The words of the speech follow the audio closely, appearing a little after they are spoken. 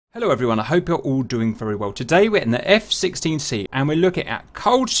Hello everyone, I hope you're all doing very well. Today we're in the F-16C and we're looking at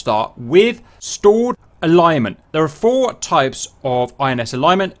cold start with stored alignment. There are 4 types of INS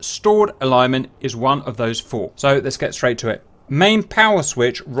alignment. Stored alignment is one of those 4. So let's get straight to it. Main power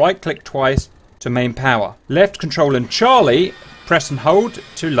switch, right click twice to main power. Left control and Charlie, press and hold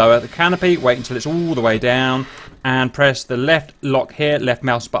to lower the canopy. Wait until it's all the way down and press the left lock here, left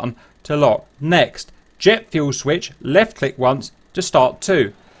mouse button to lock. Next, jet fuel switch, left click once to start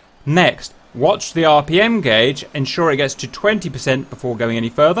 2. Next, watch the RPM gauge, ensure it gets to 20% before going any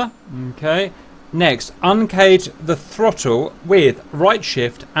further. Okay. Next, uncage the throttle with right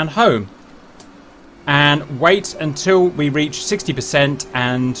shift and home. And wait until we reach 60%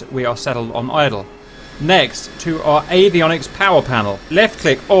 and we are settled on idle. Next, to our avionics power panel. Left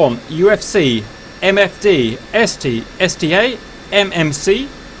click on UFC, MFD, ST, STA, MMC,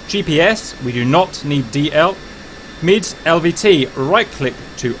 GPS, we do not need DL. Mids LVT, right click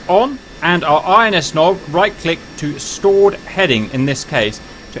to on, and our INS knob, right click to stored heading in this case.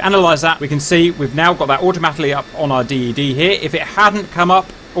 To analyze that, we can see we've now got that automatically up on our DED here. If it hadn't come up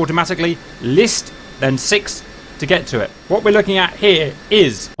automatically, list, then 6 to get to it. What we're looking at here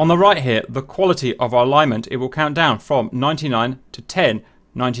is, on the right here, the quality of our alignment. It will count down from 99 to 10.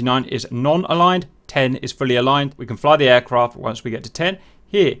 99 is non-aligned, 10 is fully aligned. We can fly the aircraft once we get to 10.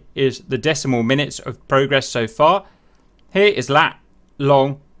 Here is the decimal minutes of progress so far. Here is lat,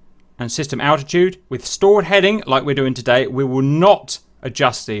 long, and system altitude. With stored heading, like we're doing today, we will not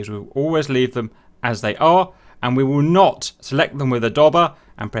adjust these. We will always leave them as they are, and we will not select them with a dobber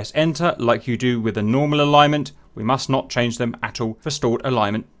and press enter like you do with a normal alignment. We must not change them at all for stored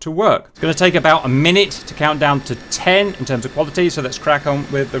alignment to work. It's going to take about a minute to count down to 10 in terms of quality, so let's crack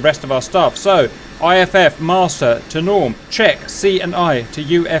on with the rest of our stuff. So, IFF master to norm, check C and I to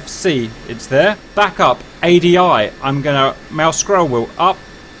UFC, it's there. Back up, ADI, I'm going to mouse scroll wheel up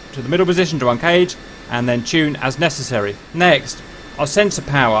to the middle position to uncage, and then tune as necessary. Next, our sensor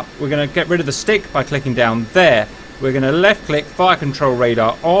power, we're going to get rid of the stick by clicking down there. We're going to left click fire control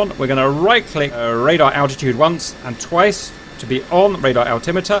radar on. We're going to right click radar altitude once and twice to be on radar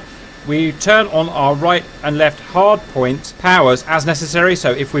altimeter. We turn on our right and left hard point powers as necessary.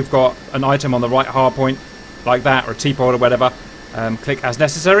 So if we've got an item on the right hard point like that, or a T-pod or whatever, click as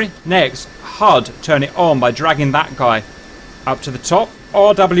necessary. Next, HUD, turn it on by dragging that guy up to the top.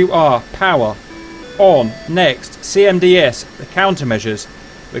 RWR, power, on. Next, CMDS, the countermeasures.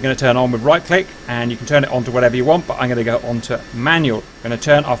 We're going to turn on with right click, and you can turn it on to whatever you want, but I'm going to go on to manual. We're going to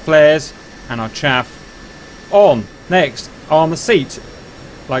turn our flares and our chaff on. Next, on the seat,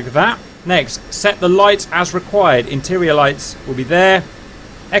 like that. Next, set the lights as required. Interior lights will be there.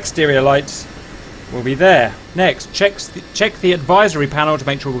 Exterior lights will be there. Next, check the advisory panel to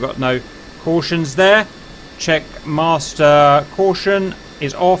make sure we've got no cautions there. Check master caution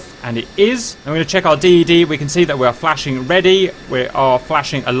is off, and it is. And we're going to check our DED. We can see that we are flashing ready. We are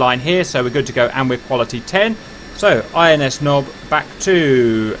flashing a line here, so we're good to go, and we're quality 10. So INS knob back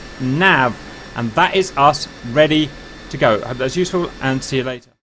to nav, and that is us ready to go. I hope that's useful, and see you later.